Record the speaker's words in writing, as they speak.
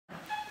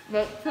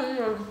Make sure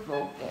you're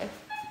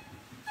focused.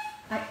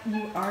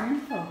 You are in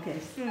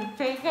focus.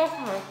 Take off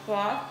my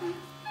glasses.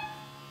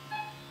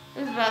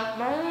 Is that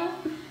better?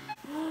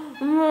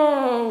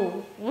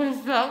 Whoa!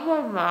 Was that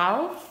my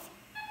mouth?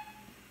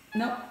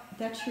 Nope,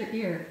 that's your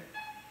ear.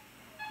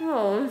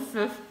 No, is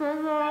this my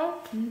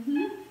mouth?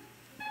 Mm-hmm.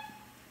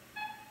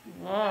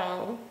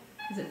 Wow.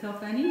 Does it feel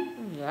funny?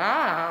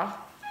 Yeah.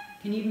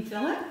 Can you even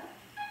feel it?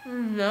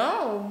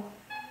 No.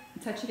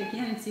 Touch it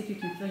again and see if you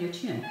can feel your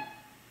chin.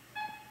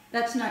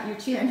 That's not your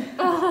chin.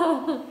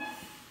 Oh.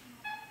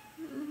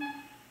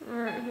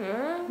 Right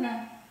here?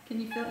 Yeah.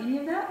 Can you feel any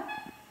of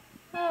that?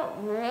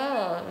 Not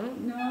really.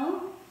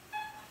 No?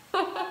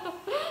 I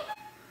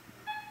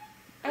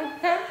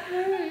can't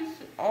finish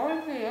all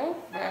the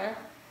open.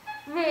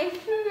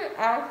 Make sure you're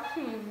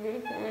actually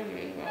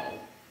recording it.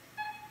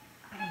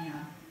 I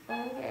am.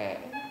 Okay.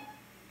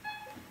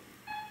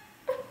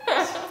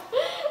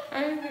 I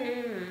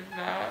hated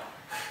that.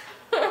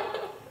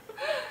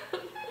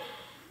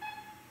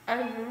 I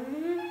don't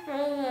even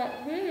feel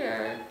that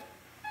weird.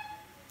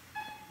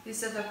 You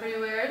said that pretty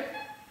weird?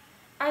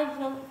 I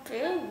don't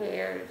feel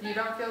weird. You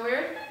don't feel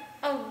weird?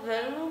 A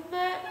little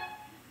bit,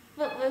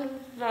 but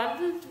it's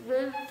not as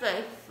weird as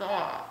I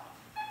thought.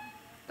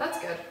 That's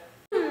good.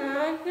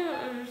 I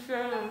can't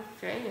understand what I'm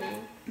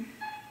saying.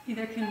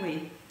 Neither can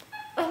we.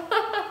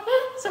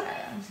 Sorry,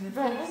 I'm just That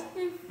gonna makes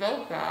me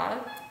feel bad.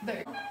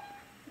 There.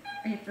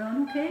 Are you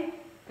feeling okay?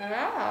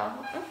 Yeah,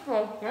 I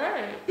feel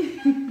great.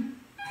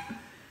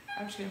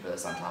 I'm just gonna put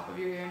this on top of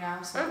your ear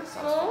now so I'm it so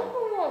stops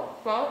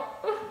falling. but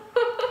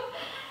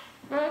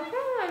why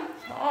can't I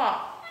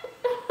talk?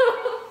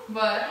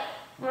 But,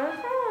 Why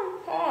can't I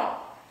talk?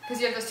 because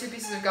you have those two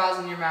pieces of gauze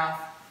in your mouth,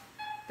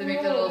 they make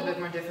it a little bit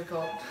more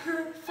difficult.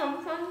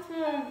 Sometimes I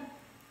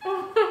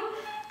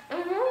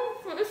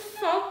don't feel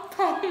so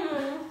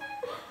tired.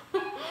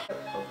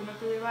 Open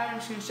up really wide. I'm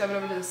just gonna shove it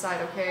over to the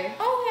side, okay? Okay.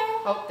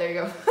 Oh, there you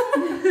go.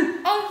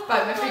 Oh,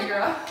 Bite my finger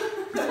up. so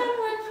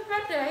much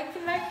better. I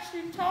can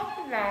actually talk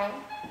now.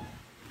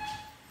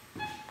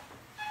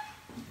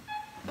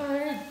 Do I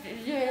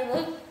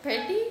look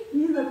pretty?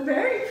 You look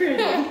very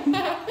pretty.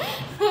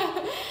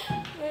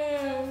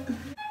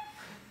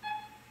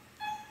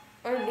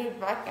 Or they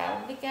back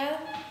out again?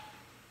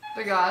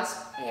 The gauze?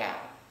 Yeah.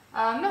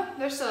 No,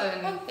 they're still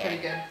in Okay. pretty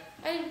good.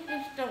 I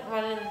just don't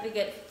want it to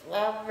get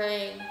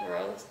slobbery and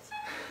gross.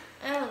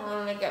 I don't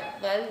want to get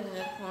blood in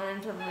the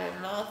corners of my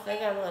mouth. I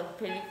gotta look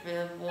pretty for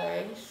the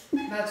boys.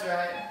 That's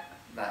right.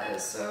 That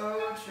is so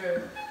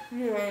true.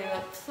 Do my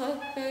lips look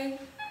big?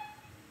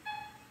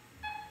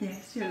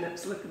 Yes, your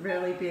lips look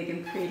really big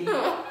and pretty. Is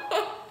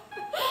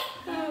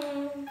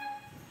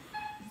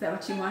that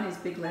what you want, is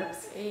big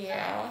lips?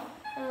 Yeah.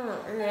 I'm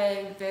not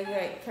really big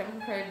like Kim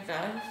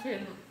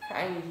Kardashian.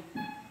 I'm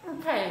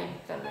kind of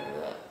thinner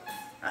lips.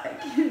 I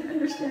can't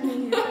understand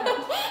any of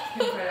that.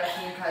 Kim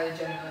Kardashian and Kylie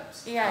Jenner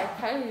lips. Yeah,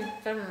 kind of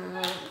thinner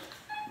lips.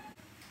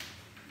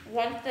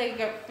 Once I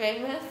get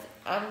famous,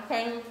 I'm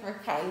paying for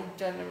Kylie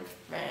Jenner's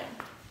brand.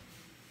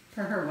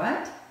 For her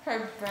what?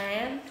 Her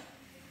brand?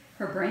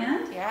 Her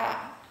brand?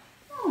 Yeah.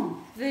 Oh.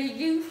 The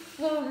youth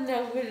will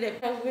know what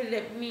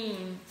it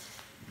means.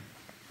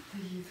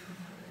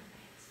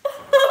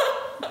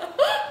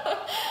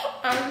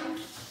 I'm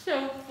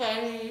so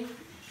funny.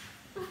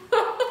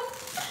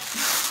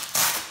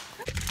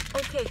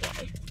 Okay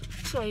guys,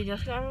 so I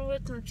just got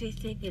with them to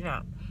take it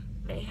out.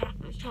 They have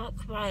to talk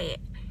quiet,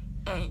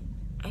 and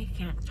I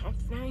can't talk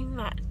very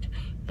much,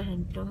 but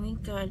I'm doing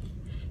good,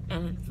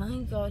 and I'm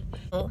feeling good.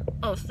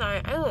 Oh,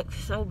 sorry, I look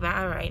so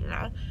bad right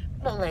now,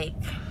 but like,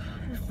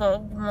 for a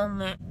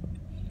moment,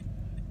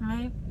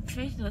 my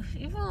face looks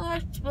even more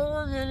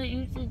swollen than it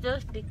used to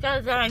just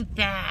because I'm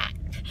back.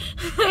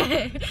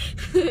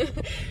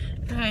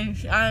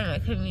 I'm a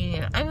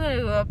comedian. I'm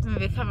gonna grow up and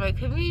become a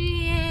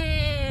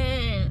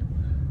comedian.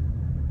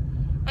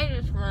 I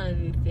just want to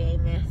be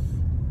famous.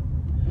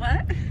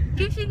 What?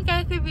 Do you think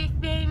I could be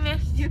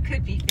famous? You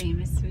could be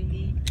famous,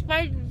 sweetie.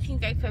 Why do you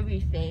think I could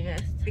be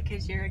famous?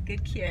 Because you're a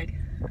good kid.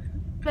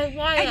 But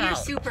why And you're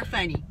else? super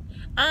funny.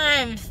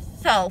 I'm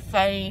so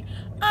funny.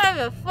 I'm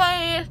the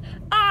funniest.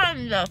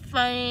 I'm the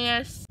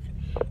funniest.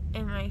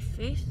 And my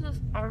face is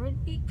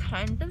already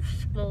kind of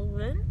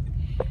swollen.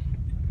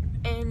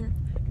 And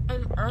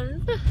I'm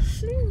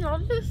honestly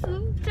not as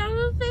slimmed down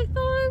as I thought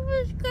I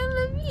was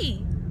gonna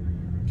be.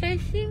 Do I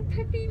seem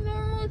pretty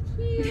normal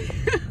to you?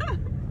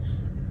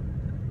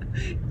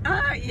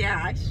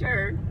 Yeah,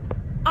 sure.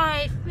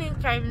 I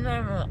think I'm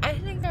normal. I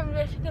think I'm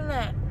just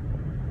gonna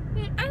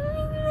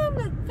have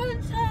a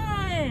good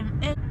time.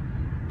 And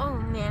oh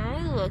man,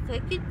 I look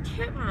like a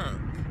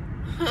chipmunk.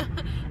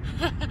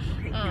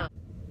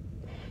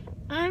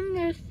 I'm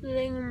just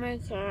sitting in my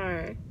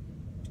car,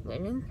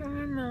 waiting for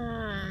my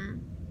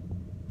mom,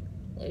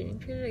 waiting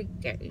for her to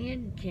get me a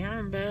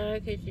jam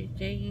bag because it's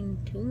taking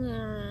too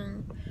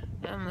long,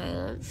 and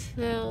my lips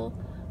feel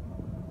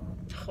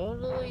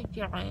totally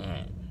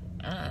giant,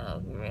 and I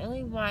look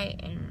really white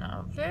and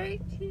not very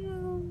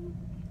cute.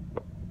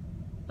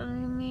 But I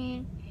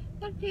mean,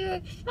 What do you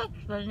expect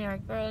when your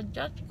girl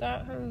just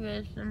got her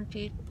wisdom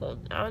teeth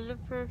pulled out of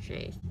her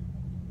face?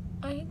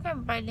 I think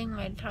I'm biting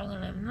my tongue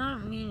and I'm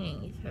not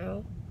meaning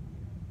to.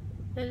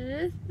 But it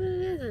is what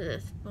it is at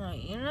this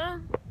point, you know?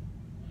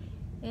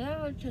 You know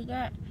what you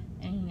get,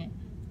 and you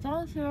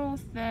don't throw a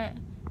fit,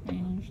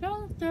 and you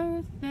don't throw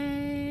a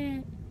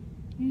fit,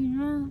 you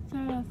don't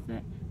throw a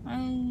fit. I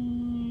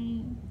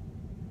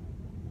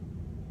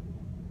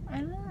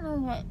don't know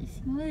what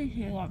smoothie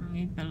you want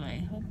me, but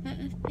I hope it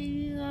is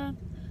baby love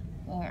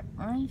or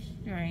orange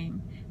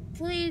stream.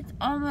 Please,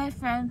 all my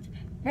friends,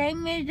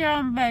 bring me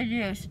jamba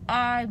juice.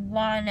 I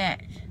want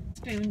it.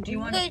 Spoon, do you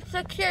want Please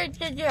secure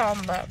the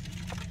jamba.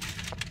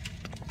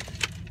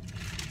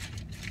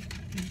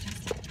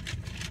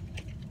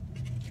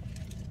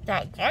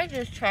 That guy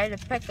just tried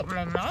to pick up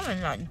my mom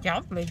and not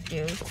jamba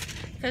juice.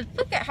 Cause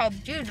look at how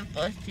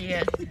beautiful she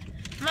is.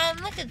 Mom,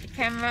 look at the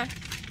camera.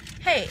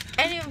 Hey,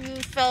 any of you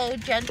fellow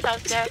gents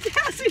out there,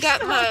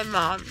 get my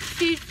mom.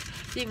 She's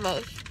the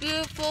most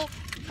beautiful,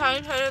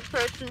 kind-hearted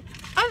person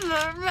I've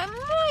ever met in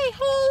my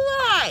whole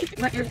life.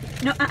 You want your...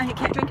 No, you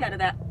can't drink out of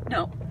that.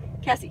 No.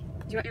 Cassie,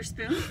 do you want your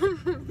spoon? Do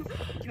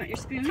you want your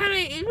spoon? Can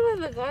I eat it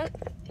with a gut?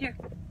 Here.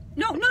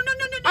 No.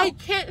 I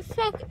can't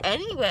suck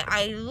anyway.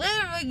 I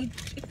literally,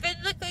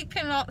 physically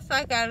cannot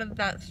suck out of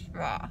that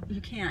straw.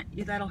 You can't.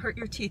 That'll hurt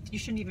your teeth. You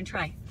shouldn't even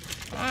try.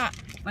 Ah.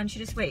 Why don't you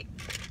just wait?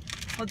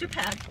 Hold your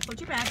pad. Hold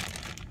your bag.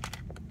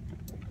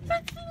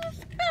 What's in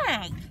this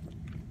bag?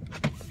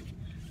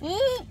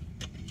 Ooh!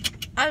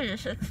 I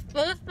just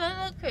exposed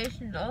my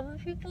location to all the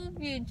people of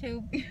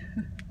YouTube.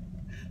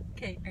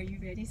 Okay, are you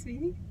ready,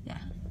 sweetie? Yeah.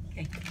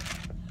 Okay.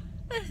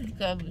 This is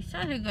gonna be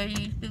such a good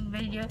YouTube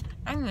video.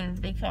 I'm gonna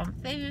become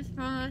famous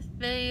from this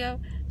video,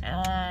 and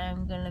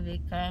I'm gonna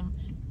become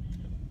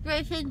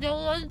Grayson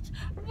Dolan's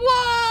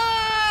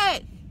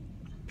wife!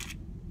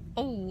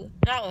 Oh,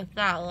 that was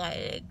that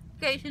lighting.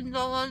 Grayson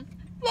Dolan's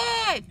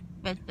wife!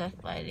 With this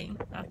lighting.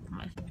 That's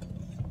my...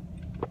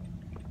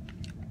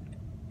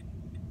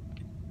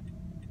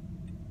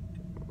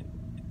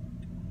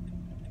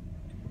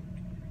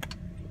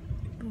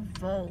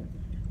 Vogue.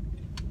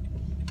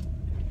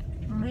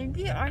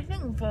 Maybe I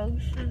think Vogue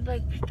should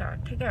like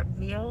start to get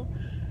real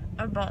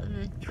about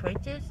the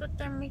choices that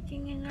they're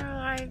making in their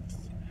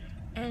lives,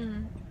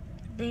 and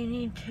they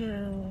need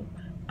to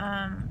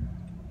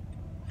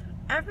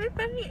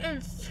everybody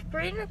is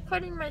screen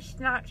recording my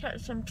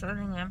Snapchat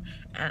censoring them,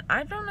 and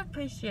I don't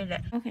appreciate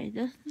it. Okay,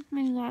 this is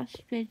my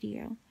last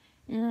video,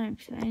 and I'm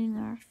signing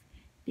off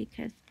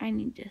because I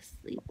need to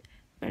sleep,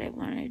 but I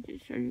wanted to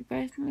show you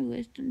guys my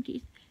wisdom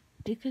teeth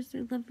because I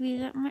love you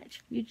that much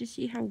for you to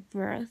see how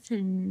gross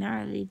and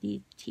gnarly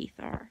these teeth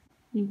are.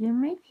 These are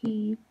my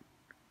teeth.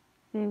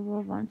 They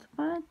were once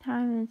upon a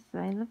time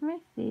inside of my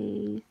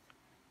face,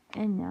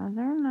 and now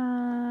they're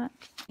not.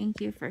 Thank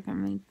you for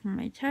coming to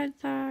my TED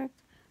Talk.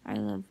 I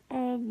love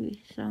all of you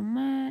so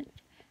much.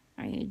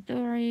 I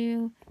adore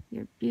you.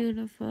 You're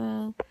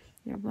beautiful.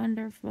 You're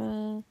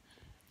wonderful.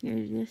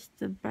 You're just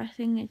the best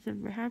thing that's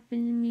ever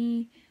happened to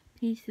me.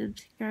 Please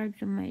subscribe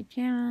to my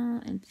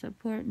channel and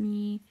support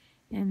me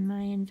in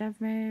my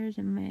endeavors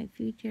and my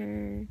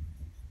future.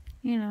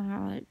 You know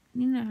how it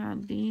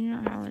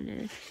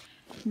is.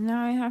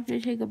 Now I have to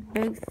take a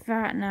big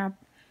fat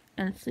nap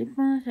and sleep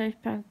on the ice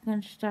pack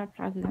and stop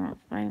talking about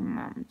my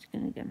mom's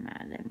gonna get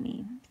mad at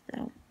me.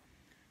 So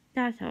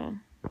that's all.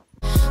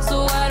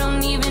 So I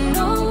don't even